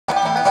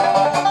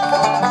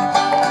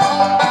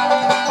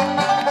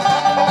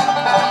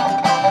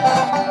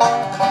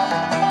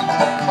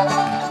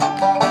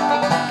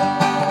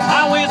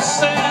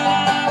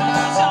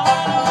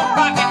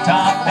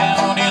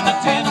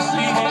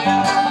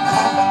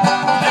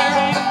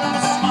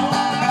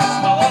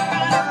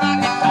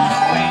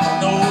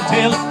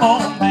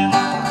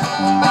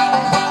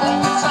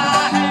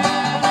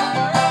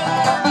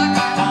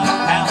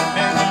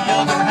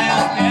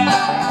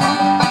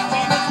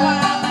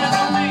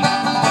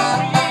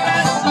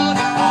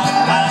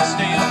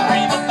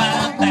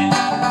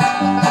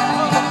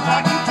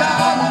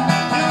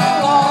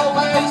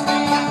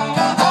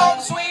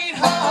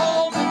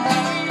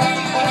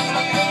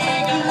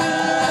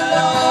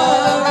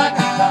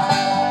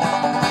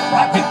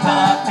Rocky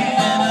Top,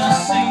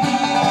 Tennessee.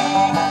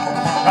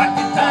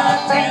 Rocky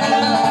Top,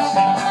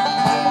 Tennessee.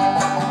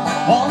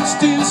 Once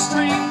two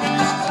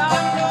stringers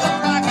climbed to the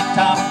Rocky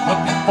Top,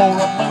 looking for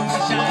a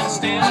moonshine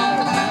still.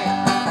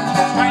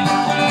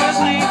 Strangers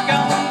ain't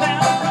gone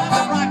down from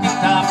the Rocky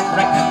Top,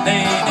 reckon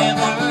they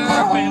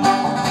never will.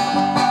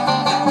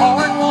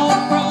 Corn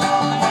won't grow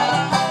on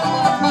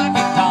the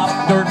Rocky Top,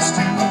 dirt's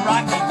too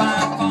rocky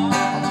by far.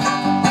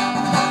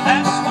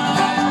 That's why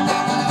all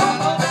the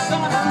folks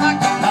on the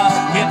Rocky Top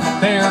get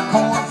their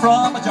corn from